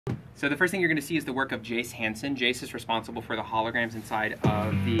So the first thing you're going to see is the work of Jace Hansen. Jace is responsible for the holograms inside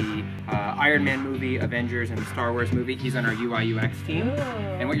of the Iron Man movie, Avengers, and the Star Wars movie. He's on our UI UX team. Ooh.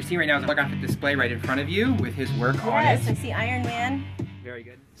 And what you're seeing right now is a holographic display right in front of you with his work on it. Yes, I see Iron Man. Very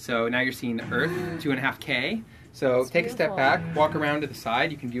good. So now you're seeing Earth, 2.5K. So That's take beautiful. a step back, walk around to the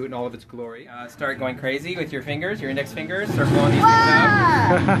side. You can view it in all of its glory. Start going crazy with your fingers, your index fingers. Start blowing these things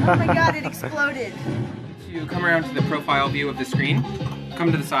out. Oh my god, it exploded. You come around to the profile view of the screen. Come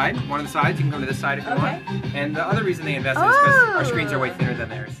to the side, one of the sides. You can come to this side if you want. And the other reason they invested is because our screens are way thinner than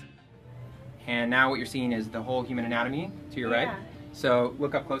theirs. And now what you're seeing is the whole human anatomy to your right. So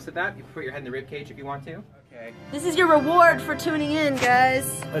look up close at that. You can put your head in the rib cage if you want to. Okay. This is your reward for tuning in,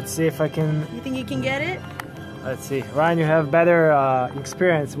 guys. Let's see if I can. You think you can get it? Let's see. Ryan, you have better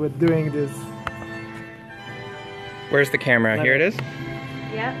experience with doing this. Where's the camera? Here it is.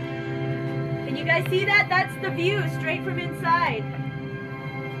 Yep. Can you guys see that? That's the view straight from inside.